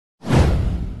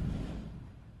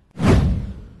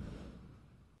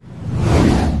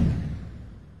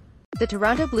The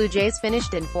Toronto Blue Jays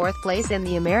finished in fourth place in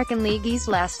the American League East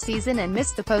last season and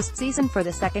missed the postseason for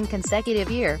the second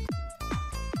consecutive year.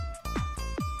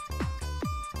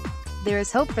 There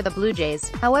is hope for the Blue Jays,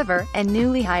 however, and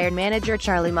newly hired manager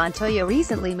Charlie Montoyo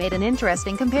recently made an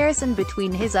interesting comparison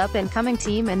between his up-and-coming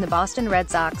team and the Boston Red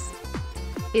Sox.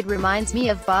 "It reminds me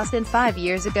of Boston 5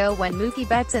 years ago when Mookie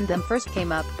Betts and them first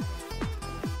came up.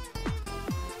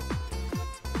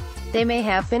 They may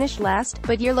have finished last,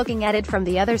 but you're looking at it from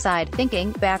the other side,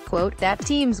 thinking, backquote, that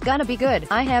team's gonna be good.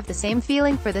 I have the same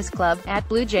feeling for this club." At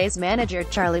Blue Jays manager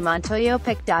Charlie Montoyo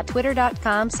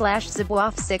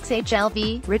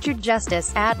pic.twitter.com/Zibwaf6HLV, Richard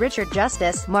Justice, at Richard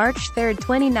Justice, March 3,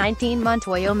 2019.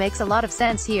 Montoyo makes a lot of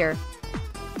sense here.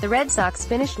 The Red Sox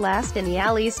finished last in the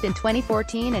AL East in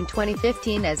 2014 and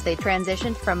 2015 as they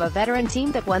transitioned from a veteran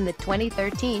team that won the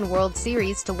 2013 World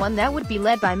Series to one that would be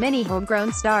led by many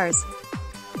homegrown stars.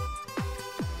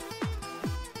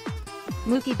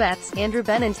 Mookie Betts, Andrew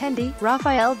Benintendi,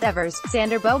 Rafael Devers,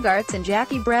 Xander Bogaerts and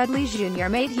Jackie Bradley Jr.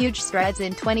 made huge strides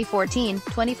in 2014,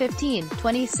 2015,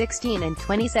 2016 and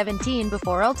 2017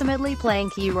 before ultimately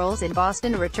playing key roles in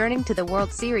Boston, returning to the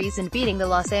World Series and beating the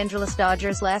Los Angeles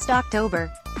Dodgers last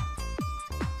October.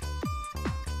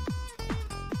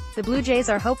 The Blue Jays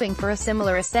are hoping for a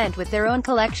similar ascent with their own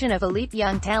collection of elite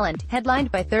young talent,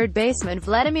 headlined by third baseman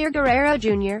Vladimir Guerrero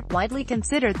Jr., widely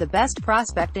considered the best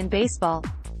prospect in baseball.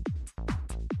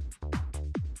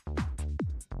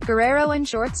 Guerrero and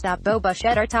shortstop Bo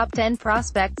Bichette are top 10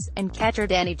 prospects, and catcher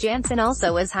Danny Jansen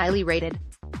also is highly rated.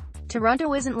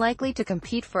 Toronto isn't likely to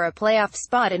compete for a playoff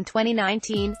spot in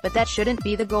 2019, but that shouldn't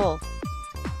be the goal.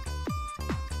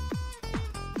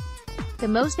 The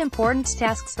most important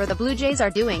tasks for the Blue Jays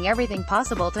are doing everything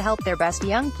possible to help their best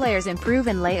young players improve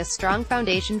and lay a strong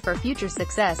foundation for future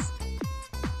success.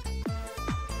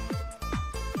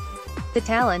 The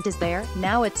talent is there,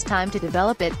 now it's time to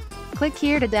develop it. Click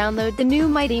here to download the new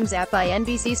My Teams app by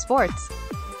NBC Sports.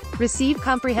 Receive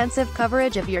comprehensive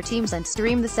coverage of your teams and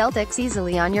stream the Celtics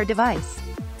easily on your device.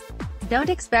 Don't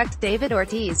expect David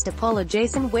Ortiz to pull a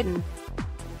Jason Witten.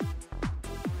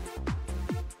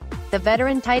 The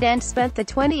veteran tight end spent the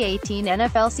 2018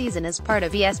 NFL season as part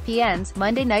of ESPN's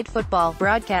Monday Night Football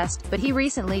broadcast, but he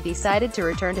recently decided to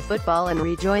return to football and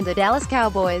rejoin the Dallas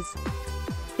Cowboys.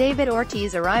 David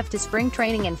Ortiz arrived to spring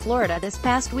training in Florida this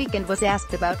past week and was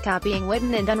asked about copying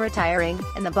Witten and unretiring,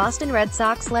 and the Boston Red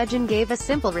Sox legend gave a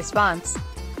simple response.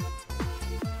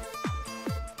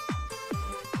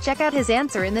 Check out his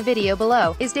answer in the video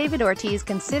below. Is David Ortiz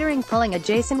considering pulling a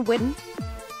Jason Witten?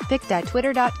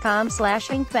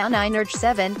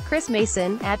 pic.twitter.com/inkbound9urge7, Chris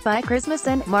Mason, at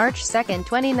 @byChrisMason, March 2,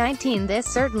 2019. This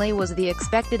certainly was the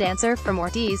expected answer from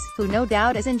Ortiz, who no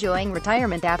doubt is enjoying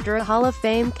retirement after a Hall of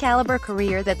Fame caliber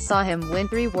career that saw him win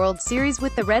 3 World Series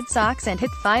with the Red Sox and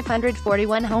hit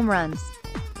 541 home runs.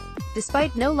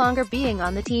 Despite no longer being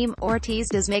on the team, Ortiz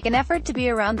does make an effort to be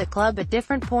around the club at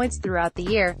different points throughout the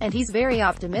year, and he's very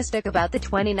optimistic about the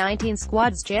 2019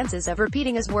 squad's chances of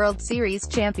repeating as World Series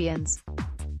champions.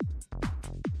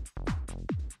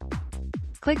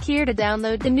 Click here to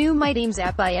download the new My Teams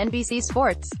app by NBC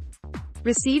Sports.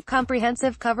 Receive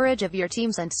comprehensive coverage of your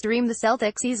teams and stream the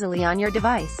Celtics easily on your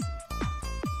device.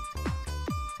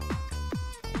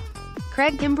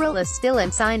 Craig Kimbrell is still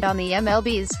unsigned on the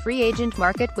MLB's free agent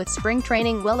market, with spring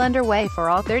training well underway for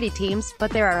all 30 teams,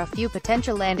 but there are a few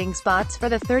potential landing spots for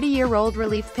the 30-year-old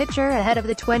relief pitcher ahead of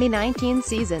the 2019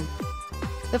 season.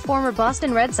 The former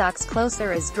Boston Red Sox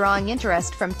closer is drawing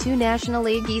interest from 2 National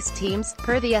League East teams,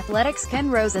 per The Athletic's Ken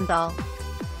Rosenthal.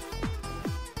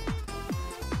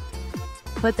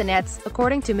 But the Nets,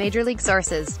 according to Major League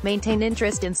sources, maintain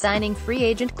interest in signing free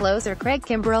agent closer Craig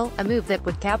Kimbrell, a move that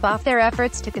would cap off their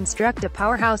efforts to construct a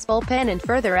powerhouse bullpen and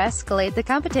further escalate the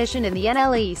competition in the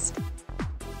NL East.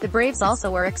 The Braves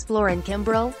also are exploring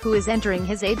Kimbrell, who is entering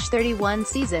his age 31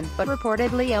 season, but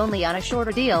reportedly only on a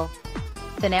shorter deal.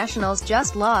 The Nationals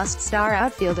just lost star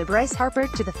outfielder Bryce Harper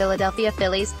to the Philadelphia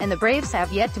Phillies, and the Braves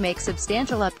have yet to make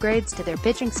substantial upgrades to their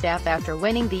pitching staff after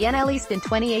winning the NL East in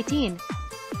 2018.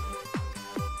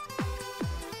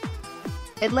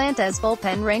 Atlanta's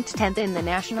bullpen ranked 10th in the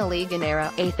National League in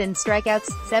ERA, 8th in strikeouts,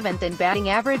 7th in batting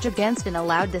average against, and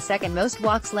allowed the second most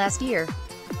walks last year.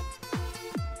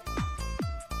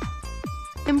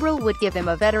 Kimbrell would give them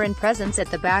a veteran presence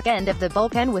at the back end of the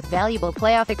bullpen with valuable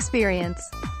playoff experience.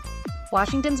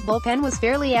 Washington's bullpen was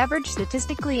fairly average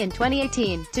statistically in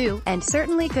 2018, too, and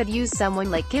certainly could use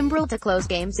someone like Kimbrell to close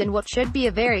games in what should be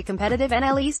a very competitive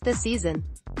NL East this season.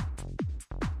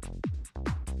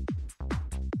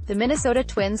 The Minnesota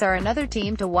Twins are another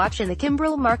team to watch in the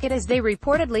Kimbrell market, as they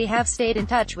reportedly have stayed in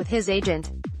touch with his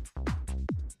agent.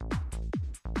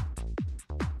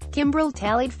 Kimbrel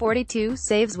tallied 42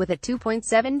 saves with a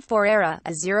 2.74 ERA,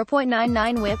 a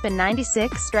 0.99 WHIP and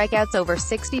 96 strikeouts over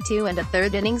 62 and a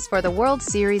third innings for the World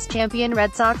Series champion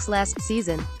Red Sox last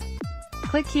season.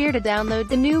 Click here to download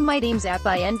the new My Teams app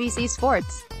by NBC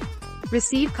Sports.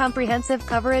 Receive comprehensive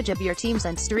coverage of your teams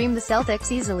and stream the Celtics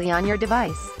easily on your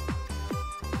device.